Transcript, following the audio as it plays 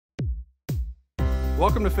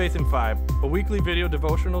Welcome to Faith in 5, a weekly video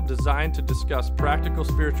devotional designed to discuss practical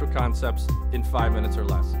spiritual concepts in 5 minutes or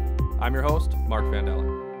less. I'm your host, Mark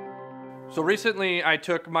Vandella. So recently I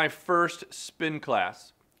took my first spin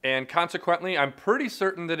class, and consequently I'm pretty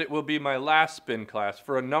certain that it will be my last spin class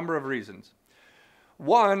for a number of reasons.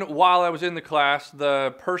 One, while I was in the class,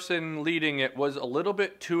 the person leading it was a little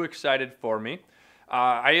bit too excited for me.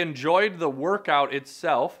 I enjoyed the workout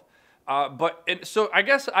itself, so I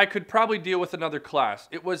guess I could probably deal with another class.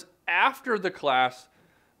 It was after the class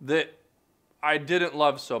that I didn't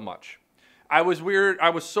love so much. I was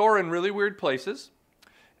sore in really weird places,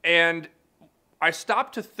 and I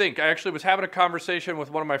stopped to think. I actually was having a conversation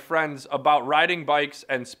with one of my friends about riding bikes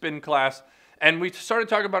and spin class, and we started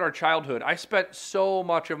talking about our childhood. I spent so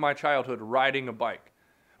much of my childhood riding a bike.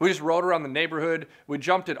 We just rode around the neighborhood. We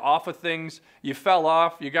jumped it off of things. You fell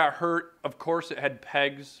off. You got hurt. Of course, it had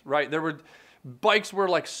pegs, right? Bikes were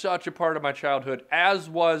like such a part of my childhood, as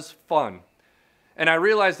was fun. And I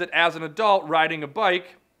realized that as an adult, riding a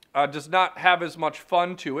bike does not have as much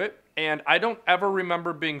fun to it, and I don't ever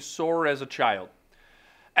remember being sore as a child.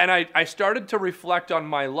 And I started to reflect on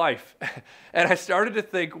my life, and I started to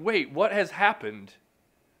think, wait, what has happened?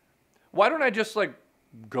 Why don't I just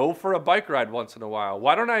go for a bike ride once in a while?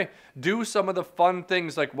 Why don't I do some of the fun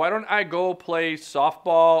things? Why don't I go play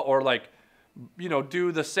softball or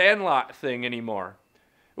do the Sandlot thing anymore?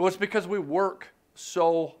 Well, it's because we work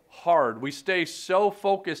so hard. We stay so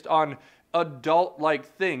focused on adult-like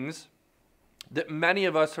things that many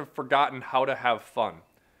of us have forgotten how to have fun.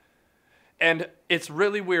 And it's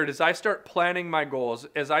really weird. As I start planning my goals,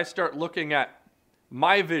 as I start looking at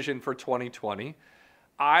my vision for 2020,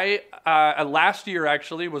 last year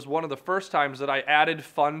actually was one of the first times that I added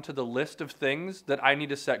fun to the list of things that I need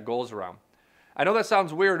to set goals around. I know that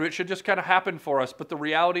sounds weird. It should just kind of happen for us, but the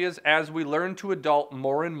reality is as we learn to adult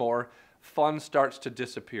more and more, fun starts to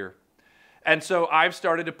disappear. And so I've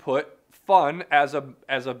started to put fun as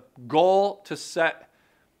a goal to set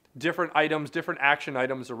different items, different action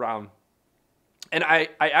items around. And I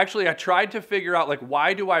tried to figure out,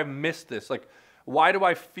 why do I miss this? Why do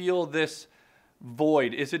I feel this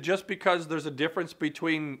void? Is it just because there's a difference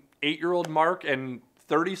between 8-year-old Mark and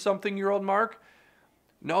 30-something-year-old Mark?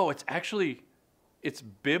 No, it's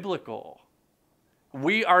biblical.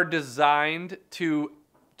 We are designed to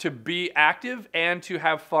be active and to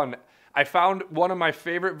have fun. I found one of my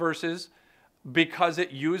favorite verses because it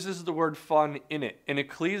uses the word fun in it. In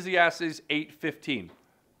Ecclesiastes 8:15.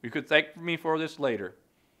 You could thank me for this later.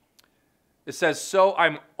 It says, "So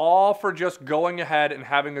I'm all for just going ahead and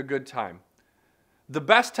having a good time. The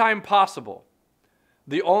best time possible.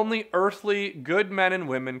 The only earthly good men and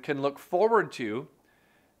women can look forward to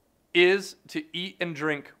is to eat and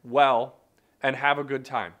drink well and have a good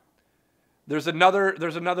time." There's another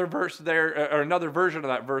verse there, or another version of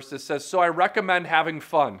that verse that says, "So I recommend having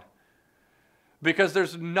fun, because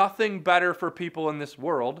there's nothing better for people in this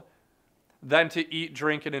world than to eat,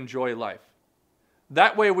 drink, and enjoy life.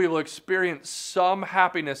 That way we will experience some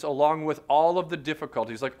happiness along with all of the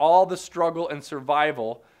difficulties, all the struggle and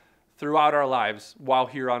survival throughout our lives while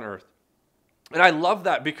here on earth." And I love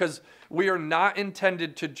that because we are not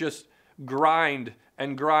intended to just grind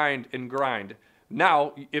and grind and grind.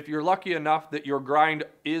 Now, if you're lucky enough that your grind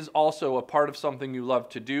is also a part of something you love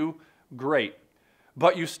to do, great.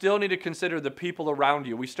 But you still need to consider the people around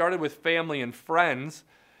you. We started with family and friends.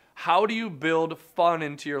 How do you build fun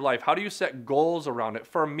into your life? How do you set goals around it?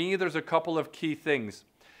 For me, there's a couple of key things.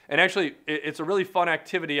 And actually, it's a really fun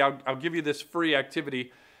activity. I'll give you this free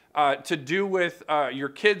activity to do with your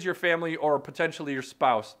kids, your family, or potentially your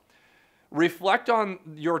spouse. Reflect on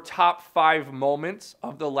your top 5 moments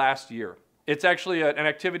of the last year. It's actually an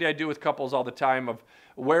activity I do with couples all the time of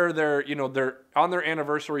where they're on their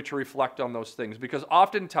anniversary to reflect on those things. Because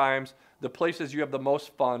oftentimes, the places you have the most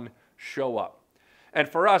fun show up. And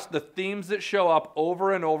for us, the themes that show up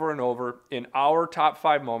over and over and over in our top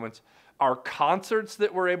 5 moments are concerts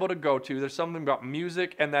that we're able to go to. There's something about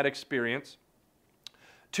music and that experience.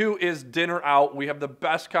 2 is dinner out. We have the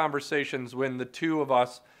best conversations when the 2 of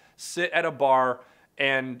us sit at a bar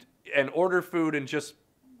and order food and just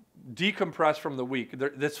decompress from the week.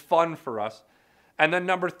 That's fun for us. And then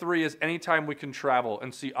number 3 is anytime we can travel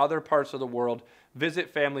and see other parts of the world,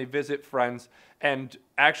 visit family, visit friends, and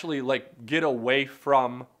actually get away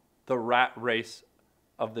from the rat race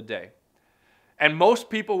of the day. And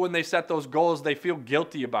most people, when they set those goals, they feel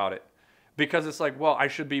guilty about it because it's well,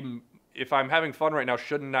 if I'm having fun right now,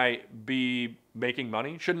 shouldn't I be making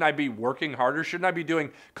money? Shouldn't I be working harder? Shouldn't I be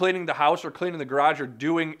cleaning the house or cleaning the garage or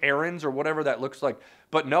doing errands or whatever that looks like?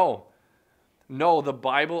 But no, the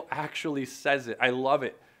Bible actually says it. I love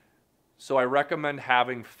it. So I recommend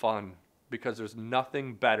having fun, because there's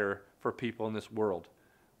nothing better for people in this world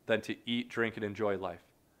than to eat, drink, and enjoy life.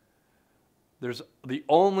 There's the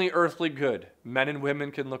only earthly good men and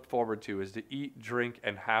women can look forward to is to eat, drink,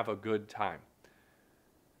 and have a good time.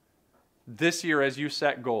 This year, as you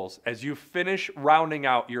set goals, as you finish rounding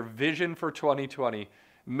out your vision for 2020,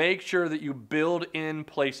 make sure that you build in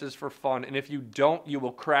places for fun. And if you don't, you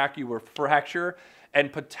will crack, you will fracture,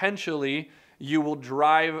 and potentially you will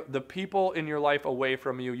drive the people in your life away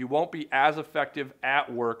from you. You won't be as effective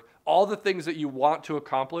at work. All the things that you want to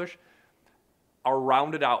accomplish are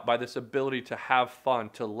rounded out by this ability to have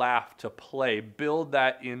fun, to laugh, to play. Build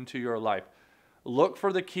that into your life. Look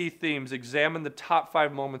for the key themes. Examine the top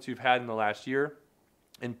 5 moments you've had in the last year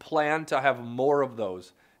and plan to have more of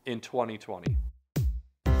those in 2020.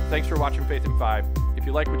 Thanks for watching Faith in 5. If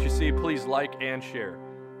you like what you see, please like and share.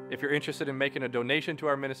 If you're interested in making a donation to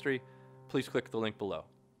our ministry, please click the link below.